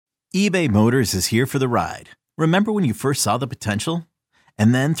eBay Motors is here for the ride. Remember when you first saw the potential?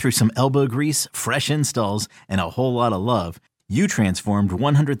 And then through some elbow grease, fresh installs, and a whole lot of love, you transformed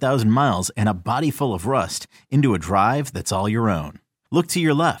 100,000 miles and a body full of rust into a drive that's all your own. Look to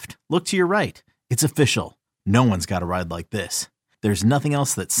your left. Look to your right. It's official. No one's got a ride like this. There's nothing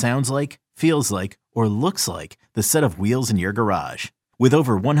else that sounds like, feels like, or looks like the set of wheels in your garage. With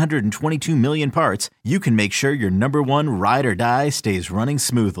over 122 million parts, you can make sure your number one ride or die stays running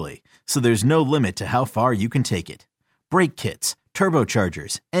smoothly. So there's no limit to how far you can take it. Brake kits,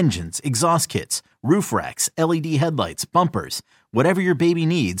 turbochargers, engines, exhaust kits, roof racks, LED headlights, bumpers, whatever your baby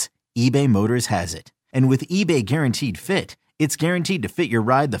needs, eBay Motors has it. And with eBay Guaranteed Fit, it's guaranteed to fit your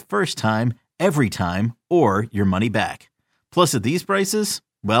ride the first time, every time, or your money back. Plus at these prices,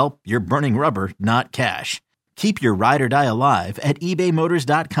 well, you're burning rubber, not cash. Keep your ride or die alive at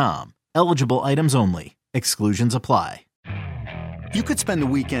ebaymotors.com. Eligible items only. Exclusions apply. You could spend the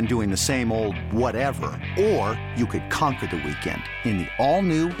weekend doing the same old whatever, or you could conquer the weekend in the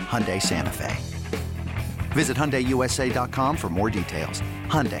all-new Hyundai Santa Fe. Visit HyundaiUSA.com for more details.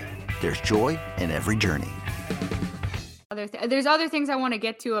 Hyundai, there's joy in every journey. There's other things I want to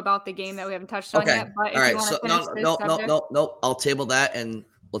get to about the game that we haven't touched on yet. But all right. So no. I'll table that and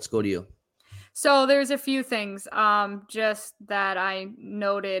let's go to you. So there's a few things just that I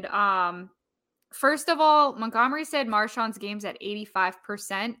noted. First of all, Montgomery said Marchand's game's at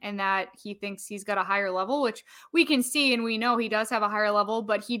 85% and that he thinks he's got a higher level, which we can see and we know he does have a higher level,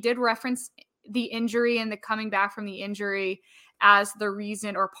 but he did reference the injury and the coming back from the injury as the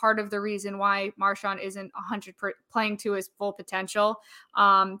reason or part of the reason why Marchand isn't 100 playing to his full potential.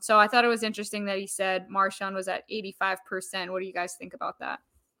 So I thought it was interesting that he said Marchand was at 85%. What do you guys think about that?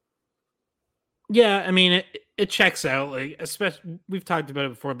 Yeah, I mean, it checks out. Like, especially we've talked about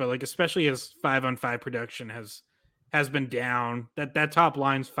it before, but like especially as 5-on-5 production has been down. That top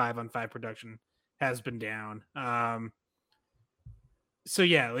line's 5-on-5 production has been down. So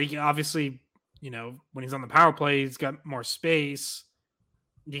yeah, like obviously, you know, when he's on the power play, he's got more space.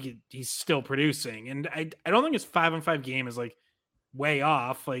 He's still producing, and I don't think his 5-on-5 game is like way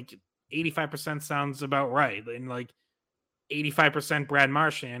off. Like 85% sounds about right, and like 85% Brad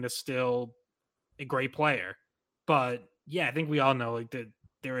Marchand is still a great player. But yeah, I think we all know like that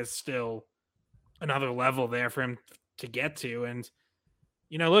there is still another level there for him to get to. And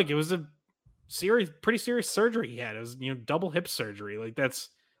you know, look, it was a pretty serious surgery he had. It was, you know, double hip surgery. Like that's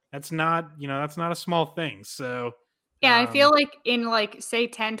not, you know, that's not a small thing. So yeah, I feel like in like say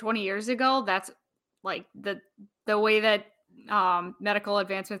 10, 20 years ago, that's like the way that medical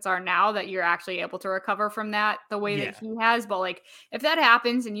advancements are now, that you're actually able to recover from that the way that he has. But like if that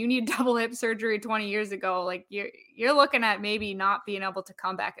happens and you need double hip surgery 20 years ago, like you're looking at maybe not being able to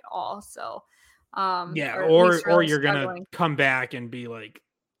come back at all. So or you're gonna come back and be like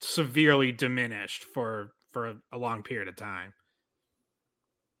severely diminished for a long period of time.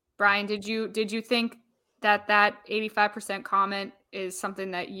 Brian, did you think that 85% comment is something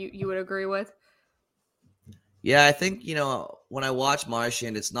that you would agree with? Yeah, I think, you know, when I watch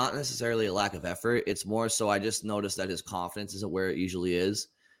Marchand, it's not necessarily a lack of effort. It's more so I just noticed that his confidence isn't where it usually is.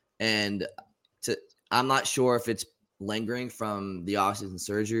 And I'm not sure if it's lingering from the offseason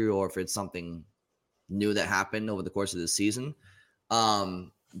surgery or if it's something new that happened over the course of the season.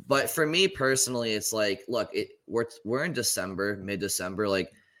 But for me personally, it's like, look, we're in December, mid-December.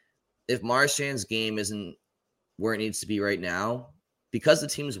 Like, if Marchand's game isn't where it needs to be right now, because the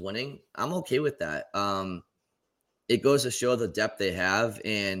team's winning, I'm okay with that. It goes to show the depth they have,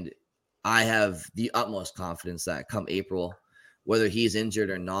 and I have the utmost confidence that come April, whether he's injured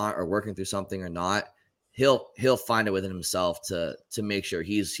or not, or working through something or not, he'll find it within himself to make sure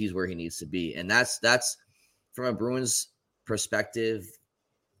he's where he needs to be. And that's from a Bruins perspective,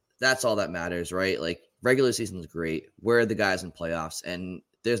 that's all that matters, right? Like, regular season is great. Where are the guys in playoffs? And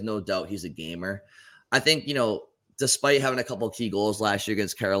there's no doubt he's a gamer. I think, you know, despite having a couple of key goals last year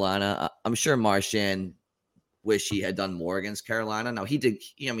against Carolina, I'm sure Marchand wish he had done more against Carolina. Now he did,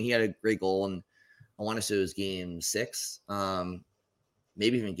 he had a great goal, and I want to say it was game 6,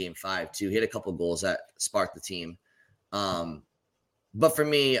 maybe even game 5 too. He had a couple of goals that sparked the team. But for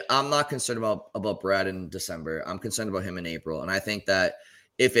me, I'm not concerned about Brad in December. I'm concerned about him in April. And I think that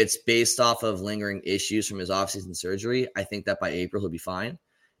if it's based off of lingering issues from his offseason surgery, I think that by April he'll be fine.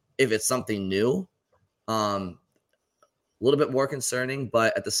 If it's something new, a little bit more concerning,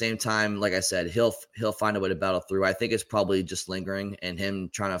 but at the same time, like I said, he'll find a way to battle through. I think it's probably just lingering and him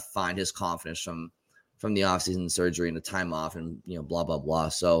trying to find his confidence from the offseason surgery and the time off and, you know, blah, blah, blah.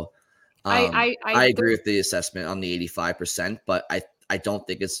 So I agree with the assessment on the 85%, but I don't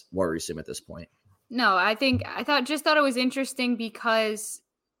think it's worrisome at this point. No, I thought it was interesting because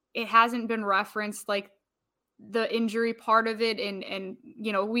it hasn't been referenced, like the injury part of it. And,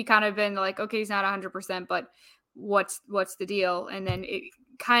 you know, we kind of been like, okay, he's not 100%, but what's the deal? And then it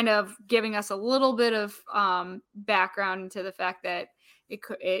kind of giving us a little bit of background into the fact that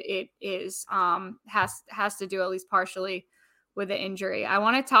it has to do at least partially with the injury. I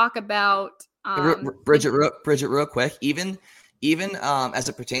want to talk about Bridget real quick. Even as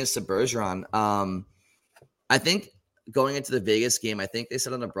it pertains to Bergeron, I think going into the Vegas game, I think they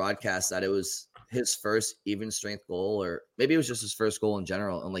said on the broadcast that it was his first even strength goal, or maybe it was just his first goal in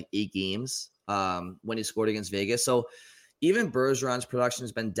general in like 8 games when he scored against Vegas. So even Bergeron's production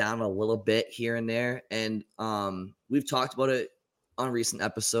has been down a little bit here and there. And we've talked about it on recent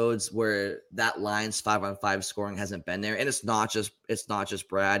episodes where that line's 5-on-5 scoring hasn't been there. And it's not just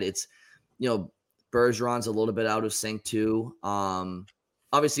Brad. It's, you know, Bergeron's a little bit out of sync too.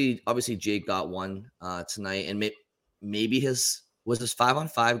 Obviously Jake got one tonight, and maybe his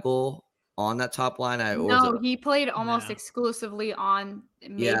 5-on-5 goal on that top line. He played almost exclusively on.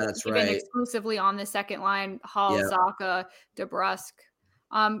 That's right. Exclusively on the second line, Hall, Zacha, DeBrusk.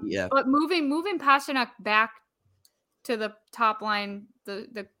 But moving Pastrnak back to the top line,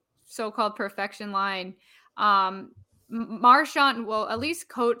 the so-called perfection line. Marchand, well, at least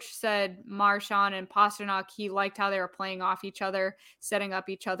coach said Marchand and Pastrnak, he liked how they were playing off each other, setting up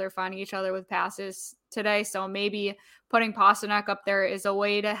each other, finding each other with passes today. So maybe putting Pastrnak up there is a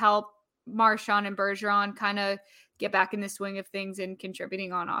way to help Marchand and Bergeron kind of get back in the swing of things and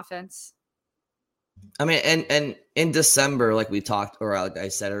contributing on offense. I mean, and in December, like we talked, or like I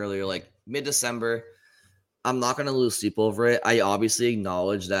said earlier, like mid-December, I'm not going to lose sleep over it. I obviously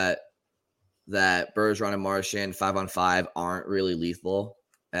acknowledge that Bergeron and Marchand 5-on-5 aren't really lethal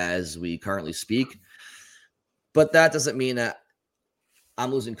as we currently speak. But that doesn't mean that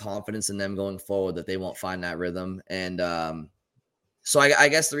I'm losing confidence in them going forward, that they won't find that rhythm. And so I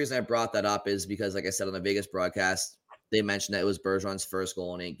guess the reason I brought that up is because, like I said on the Vegas broadcast, they mentioned that it was Bergeron's first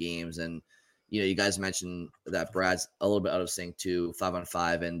goal in 8 games. And, you know, you guys mentioned that Brad's a little bit out of sync too,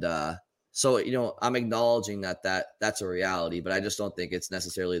 5-on-5. And so, you know, I'm acknowledging that's a reality, but I just don't think it's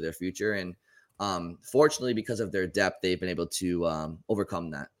necessarily their future. And fortunately, because of their depth, they've been able to overcome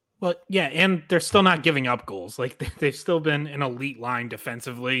that. Well, yeah, and they're still not giving up goals. Like they've still been an elite line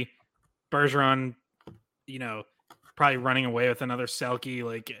defensively. Bergeron, you know, probably running away with another Selke.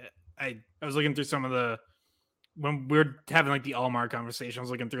 Like I was looking through some of the, when we were having like the Allmark conversation, I was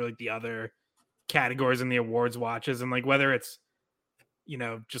looking through like the other categories in the awards watches, and like whether it's, you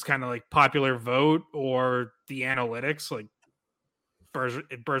know, just kind of like popular vote or the analytics, like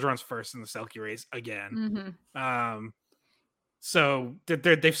Bergeron's first in the Selke race again. Mm-hmm. So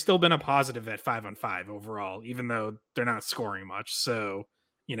they've still been a positive at 5-on-5 overall, even though they're not scoring much. So,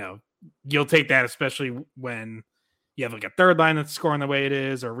 you know, you'll take that, especially when you have like a third line that's scoring the way it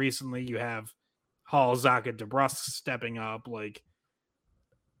is, or recently you have Hall, Zacha, DeBrusk stepping up. Like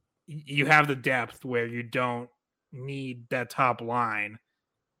you have the depth where you don't need that top line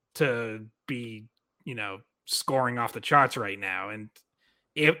to be, you know, scoring off the charts right now. And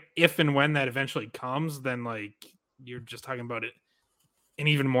if and when that eventually comes, then like you're just talking about it, an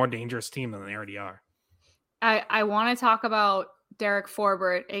even more dangerous team than they already are. I want to talk about Derek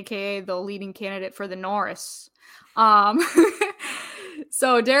Forbort, aka the leading candidate for the Norris.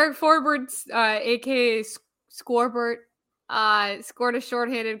 So Derek Forbort, aka Scorbert, scored a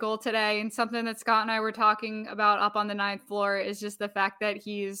shorthanded goal today, and something that Scott and I were talking about up on the 9th floor is just the fact that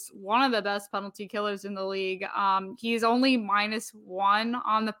he's one of the best penalty killers in the league. He's only -1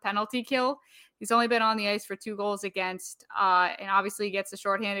 on the penalty kill. He's only been on the ice for 2 goals against, and obviously he gets a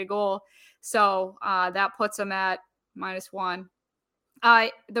shorthanded goal. So that puts him at -1.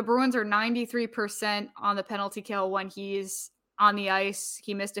 The Bruins are 93% on the penalty kill when he's on the ice.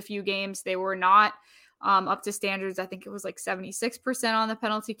 He missed a few games. They were not up to standards. I think it was like 76% on the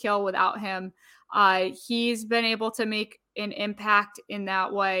penalty kill without him. He's been able to make an impact in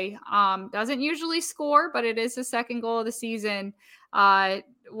that way. Doesn't usually score, but it is the second goal of the season.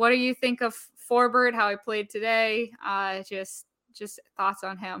 What do you think of Forbort, how he played today? Just thoughts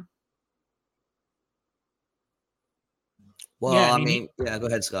on him. Well, yeah, I mean, go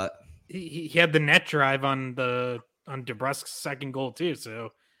ahead, Scott. He had the net drive on DeBrusk's second goal too.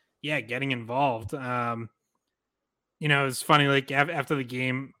 So yeah, getting involved. You know, it's funny, like after the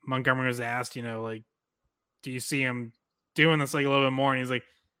game, Montgomery was asked, you know, like, do you see him doing this like a little bit more? And he's like,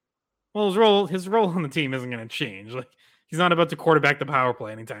 well, his role on the team isn't going to change. Like, he's not about to quarterback the power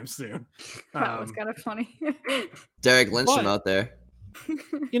play anytime soon. That was kind of funny. Derek Lindstrom out there.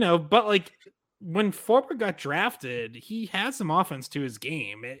 You know, but like when Forbort got drafted, he had some offense to his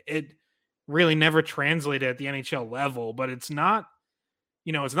game. It really never translated at the NHL level, but it's not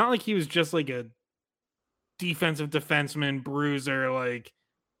it's not like he was just like a defensive defenseman, bruiser, like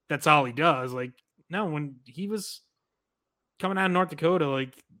that's all he does. Like, no, when he was coming out of North Dakota,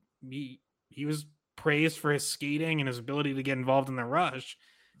 like he was praised for his skating and his ability to get involved in the rush.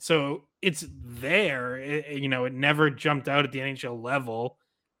 So it's there. It never jumped out at the NHL level.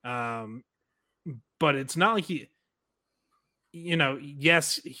 But it's not like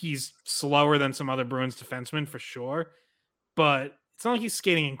yes, he's slower than some other Bruins defensemen for sure, but it's not like he's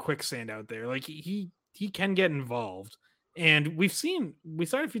skating in quicksand out there. Like he can get involved. And we saw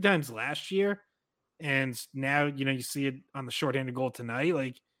it a few times last year, and now you see it on the shorthanded goal tonight.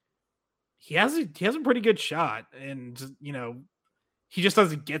 Like he has a pretty good shot, and he just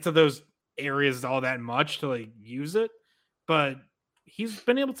doesn't get to those areas all that much to like use it. But he's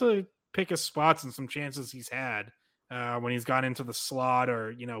been able to pick his spots and some chances he's had when he's gone into the slot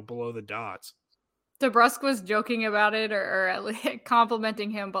or below the dots. DeBrusk was joking about it or at least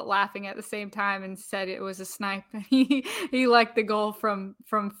complimenting him, but laughing at the same time, and said it was a snipe. he liked the goal from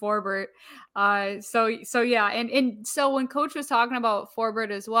Forbort. So yeah, and so when Coach was talking about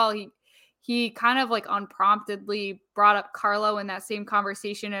Forbort as well, he kind of like unpromptedly brought up Carlo in that same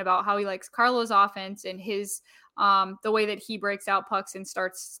conversation about how he likes Carlo's offense and his the way that he breaks out pucks and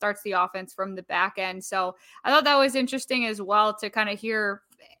starts the offense from the back end. So I thought that was interesting as well to kind of hear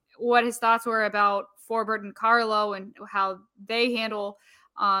what his thoughts were about Forbort and Carlo and how they handle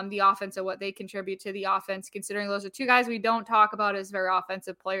the offense and what they contribute to the offense, considering those are two guys we don't talk about as very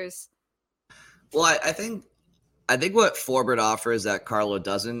offensive players. Well, I think what Forbort offers that Carlo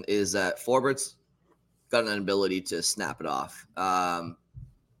doesn't is that Forbort's got an ability to snap it off.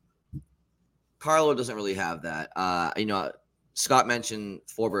 Carlo doesn't really have that. Scott mentioned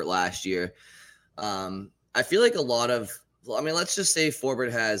Forbort last year. I feel like let's just say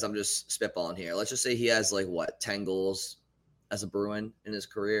Forbort has, I'm just spitballing here. Let's just say he has 10 goals as a Bruin in his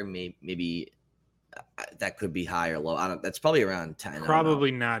career. Maybe that could be high or low. That's probably around 10. Probably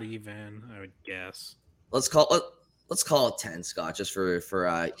not even, I would guess. Let's call it 10, Scott, just for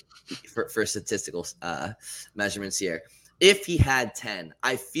statistical measurements here. If he had 10,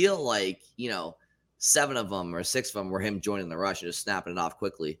 I feel like 7 of them or 6 of them were him joining the rush and just snapping it off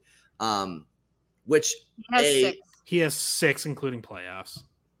quickly. Which he has 6 including playoffs,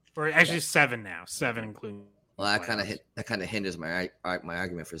 or actually 7 now. 7 including. Well, that kind of hinders my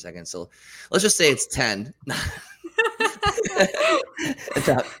argument for a second. So let's just say it's 10.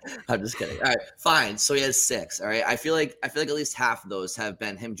 I'm just kidding. All right, fine. So he has 6. All right. I feel like at least half of those have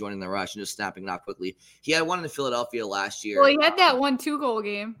been him joining the rush and just snapping it off quickly. He had one in Philadelphia last year. Well, he had that 1-2 goal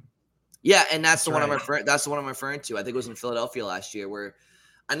game. Yeah, and that's the one I'm referring. That's the one I'm referring to. I think it was in Philadelphia last year, where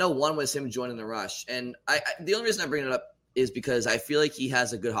I know one was him joining the rush, and the only reason I bring it up is because I feel like he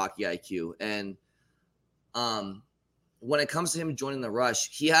has a good hockey IQ, and when it comes to him joining the rush,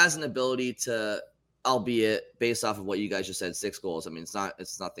 he has an ability to, albeit based off of what you guys just said, 6 goals. I mean,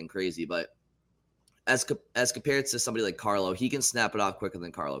 it's nothing crazy, but as compared to somebody like Carlo, he can snap it off quicker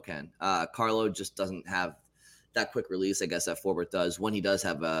than Carlo can. Carlo just doesn't have that quick release, I guess, that Forbort does when he does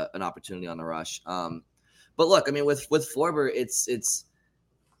have an opportunity on the rush. But look, I mean, with Forbort, it's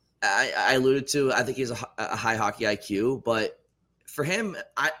I alluded to, I think he's a high hockey IQ, but for him,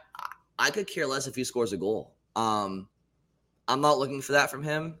 I could care less if he scores a goal. I'm not looking for that from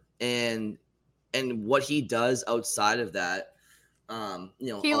him, and what he does outside of that,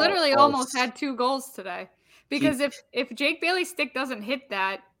 he literally almost had 2 goals today, because if Jake Bailey's stick doesn't hit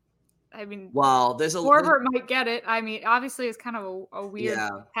that, I mean, well, Forbort might get it. I mean, obviously it's kind of a weird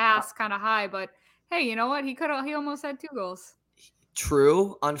pass, kind of high, but hey, you know what? He almost had 2 goals.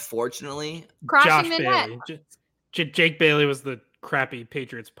 True. Unfortunately, crashing the net. Jake Bailey was the crappy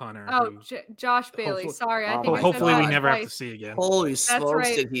Patriots punter. Oh, Josh Bailey. Sorry, I think hopefully we never have to see again. Holy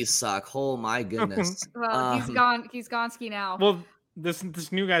smokes, did he suck? Oh my goodness. Well, he's gone. He's Gonski now. Well,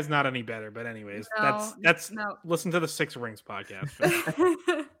 this new guy's not any better. But anyways, that's listen to the 6 Rings podcast.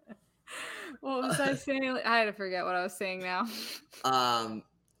 What was I saying? I had to forget what I was saying now.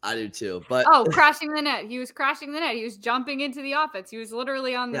 I do too. But crashing the net. He was crashing the net. He was jumping into the offense. He was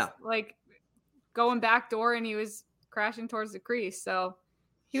literally on this going back door, and he was crashing towards the crease. So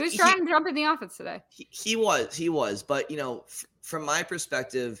he was trying to jump in the offense today. He was. But from my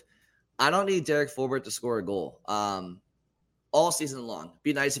perspective, I don't need Derek Forbort to score a goal all season long.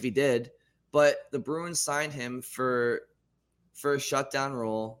 Be nice if he did, but the Bruins signed him for a shutdown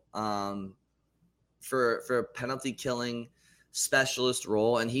role, for a penalty killing specialist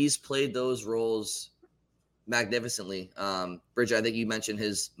role, and he's played those roles magnificently. Bridget, I think you mentioned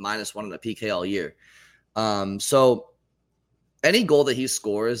his -1 on the PK all year. So any goal that he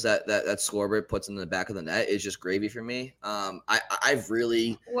scores that scoreboard puts in the back of the net is just gravy for me. I've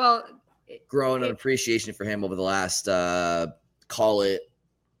really grown an appreciation for him over the last call it,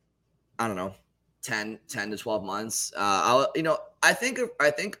 I don't know, 10 to 12 months. I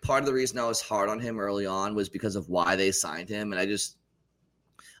think part of the reason I was hard on him early on was because of why they signed him, and I just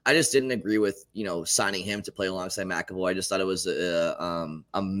didn't agree with signing him to play alongside McAvoy. I just thought it was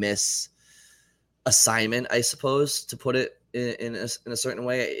a miss assignment, I suppose, to put it in a certain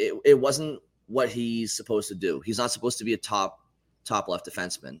way. It wasn't what he's supposed to do. He's not supposed to be a top left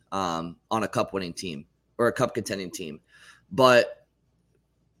defenseman on a cup winning team or a cup contending team, but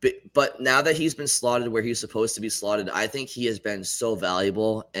now that he's been slotted where he's supposed to be slotted, I think he has been so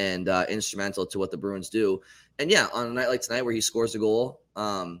valuable and instrumental to what the Bruins do. And yeah, on a night like tonight where he scores a goal,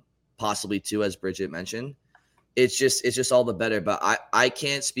 possibly two, as Bridget mentioned, it's just all the better. But I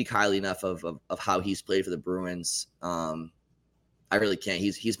can't speak highly enough of how he's played for the Bruins. I really can't.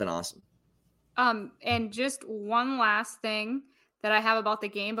 He's been awesome. And just one last thing that I have about the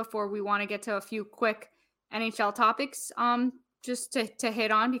game before we want to get to a few quick NHL topics. Just to hit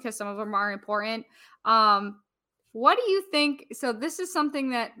on, because some of them are important. What do you think? So this is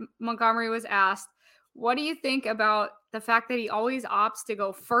something that Montgomery was asked. What do you think about the fact that he always opts to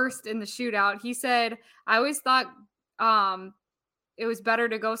go first in the shootout? He said, I always thought it was better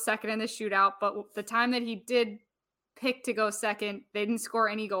to go second in the shootout, but the time that he did pick to go second, they didn't score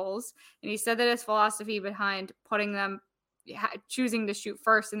any goals. And he said that his philosophy behind choosing to shoot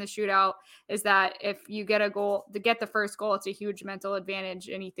first in the shootout is that if you get a goal, to get the first goal, it's a huge mental advantage.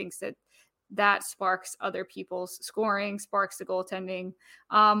 And he thinks that sparks other people's scoring, sparks the goaltending.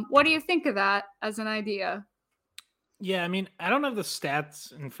 What do you think of that as an idea? Yeah, I mean, I don't have the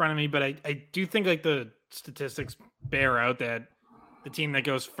stats in front of me, but I do think like the statistics bear out that the team that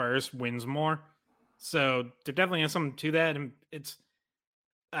goes first wins more. So there definitely is something to that. And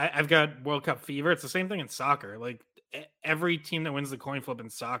I've got World Cup fever. It's the same thing in soccer. Like, every team that wins the coin flip in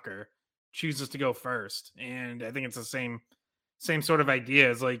soccer chooses to go first. And I think it's the same sort of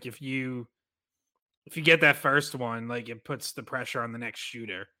idea. Is like, if you get that first one, like, it puts the pressure on the next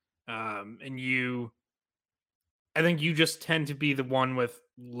shooter. I think you just tend to be the one with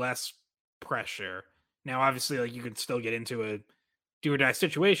less pressure. Now, obviously, like, you can still get into a do or die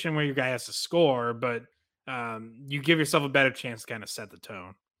situation where your guy has to score, but you give yourself a better chance to kind of set the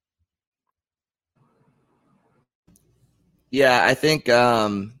tone. Yeah, I think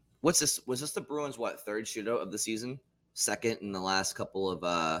what's this? Was this the Bruins' third shootout of the season? Second in the last couple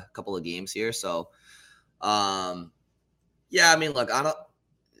of games here. So, yeah, I mean, look,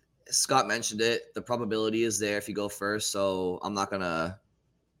 Scott mentioned it. The probability is there if you go first, so I'm not gonna,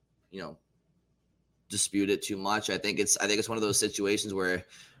 dispute it too much. I think it's one of those situations where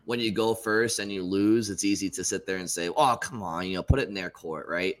when you go first and you lose, it's easy to sit there and say, "Oh, come on, put it in their court,"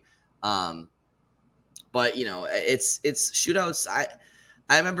 right? But it's shootouts.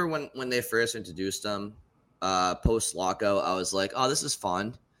 I remember when they first introduced them post lockout, I was like, oh, this is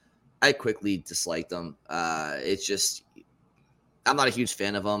fun. I quickly disliked them. It's just, I'm not a huge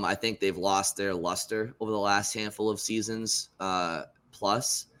fan of them. I think they've lost their luster over the last handful of seasons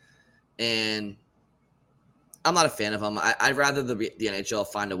plus, and I'm not a fan of them. I'd rather the NHL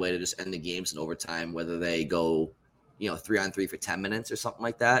find a way to just end the games in overtime, whether they go 3-on-3 for 10 minutes or something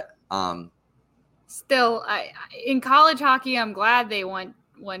like that. Still, in college hockey, I'm glad they went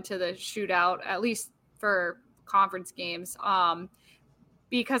to the shootout, at least for conference games,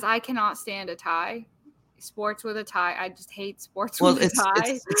 because I cannot stand a tie. Sports with a tie, I just hate sports with a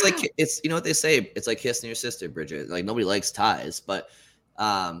tie. It's like what they say. It's like kissing your sister, Bridget. Like, nobody likes ties, but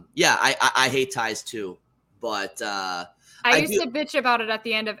yeah, I hate ties too. But I used to bitch about it at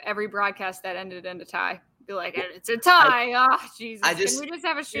the end of every broadcast that ended in a tie. Be like, it's a tie. Oh, Jesus! Can we just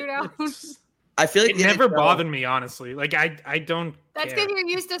have a shootout? I feel like it never bothered me, honestly. Like, I don't. That's because you're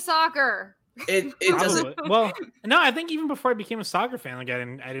used to soccer. It doesn't. Well, no, I think even before I became a soccer fan, like, I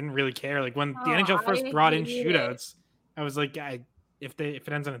didn't really care. Like, when the NHL first brought in shootouts, I was like, if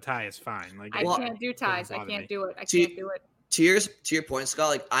it ends in a tie, it's fine. Like, I can't do ties. I can't do it. I can't do it. To your point, Scott,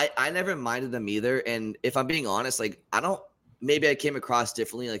 like, I never minded them either. And if I'm being honest, like, maybe I came across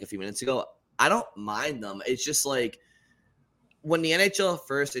differently like a few minutes ago. I don't mind them. It's just like, when the NHL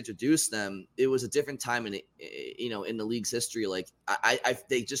first introduced them, it was a different time in the league's history. Like,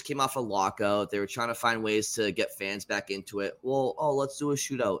 they just came off a lockout. They were trying to find ways to get fans back into it. Well, let's do a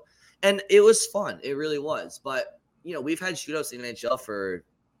shootout, and it was fun. It really was. But we've had shootouts in the NHL for,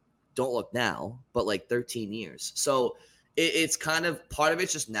 don't look now, but like 13 years. So it's kind of, part of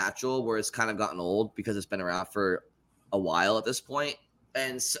it's just natural, where it's kind of gotten old because it's been around for a while at this point.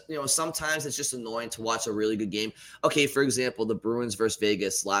 And, sometimes it's just annoying to watch a really good game. Okay, for example, the Bruins versus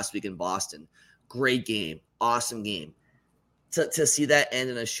Vegas last week in Boston. Great game. Awesome game. To see that end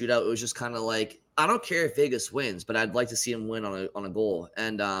in a shootout, it was just kind of like, I don't care if Vegas wins, but I'd like to see him win on a goal.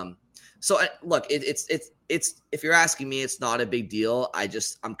 And look, it's if you're asking me, it's not a big deal.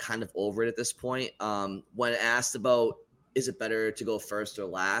 I'm kind of over it at this point. When asked about, is it better to go first or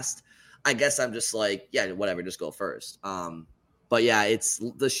last? I guess I'm just like, yeah, whatever, just go first. But yeah, it's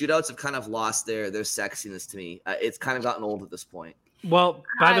the shootouts have kind of lost their sexiness to me. It's kind of gotten old at this point. Well,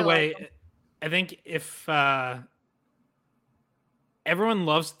 by the way, I think if everyone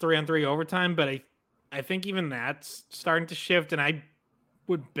loves 3-on-3 overtime, but I think even that's starting to shift, and I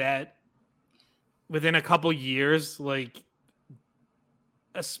would bet within a couple years, like,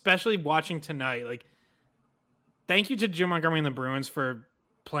 especially watching tonight, like, thank you to Jim Montgomery and the Bruins for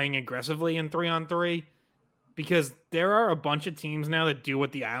playing aggressively in 3-on-3, because there are a bunch of teams now that do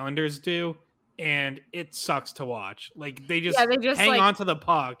what the Islanders do, and it sucks to watch. Like, they just hang on to the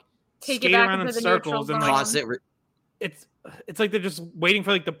puck, skate around in circles, and like, it's like they're just waiting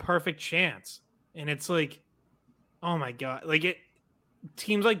for like the perfect chance. And it's like, oh my God, like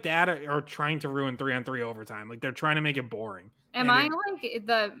teams like that are trying to ruin 3-on-3 overtime. Like, they're trying to make it boring. Am I like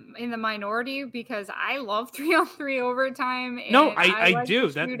in the minority because I love 3-on-3 overtime? And no, I do.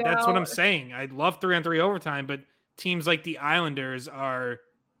 That's what I'm saying. I love 3-on-3 overtime, but teams like the Islanders are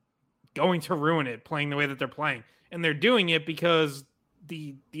going to ruin it playing the way that they're playing. And they're doing it because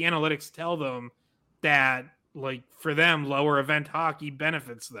the analytics tell them that, like, for them, lower event hockey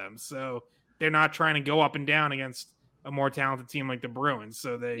benefits them. So they're not trying to go up and down against a more talented team like the Bruins.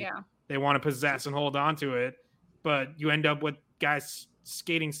 So they want to possess and hold on to it. But you end up with guys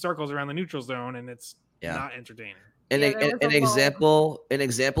skating circles around the neutral zone, and it's not entertaining. An example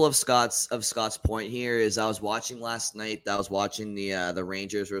of Scott's point here is I was watching last night. I was watching the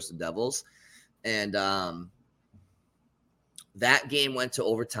Rangers versus the Devils, and that game went to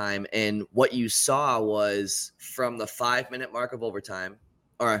overtime. And what you saw was from the 5-minute mark of overtime,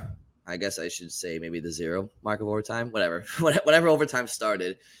 or I guess I should say maybe the 0 mark of overtime, whatever overtime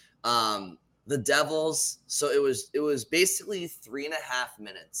started. The Devils, so it was basically 3.5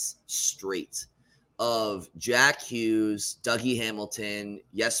 minutes straight of Jack Hughes, Dougie Hamilton,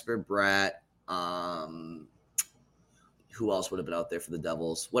 Jesper Bratt, who else would have been out there for the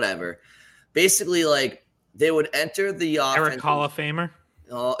Devils? Whatever. Basically, like, they would enter the offense. Eric Hall of Famer.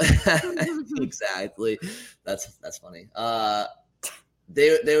 Oh, exactly. That's funny.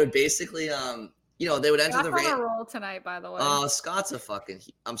 They would basically they would enter the range. Scott's on a roll tonight, by the way. Scott's a fucking.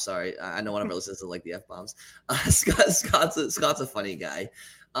 I'm sorry. I know one of our listeners doesn't like the F-bombs. Scott's a funny guy.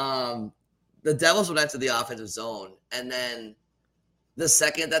 The Devils would enter the offensive zone, and then the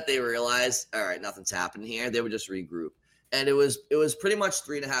second that they realized, all right, nothing's happening here, they would just regroup. And it was pretty much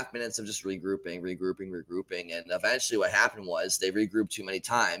 3.5 minutes of just regrouping. And eventually what happened was they regrouped too many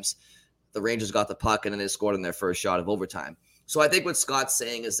times. The Rangers got the puck, and then they scored in their first shot of overtime. So I think what Scott's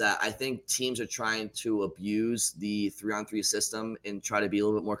saying is that I think teams are trying to abuse the 3-on-3 system and try to be a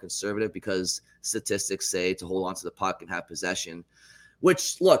little bit more conservative because statistics say to hold on to the puck and have possession,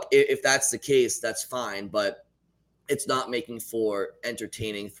 which, look, if that's the case, that's fine, but it's not making for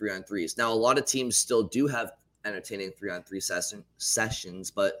entertaining 3-on-3s. Now, a lot of teams still do have entertaining 3-on-3 sessions,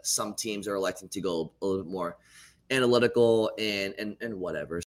 but some teams are electing to go a little bit more analytical and whatever.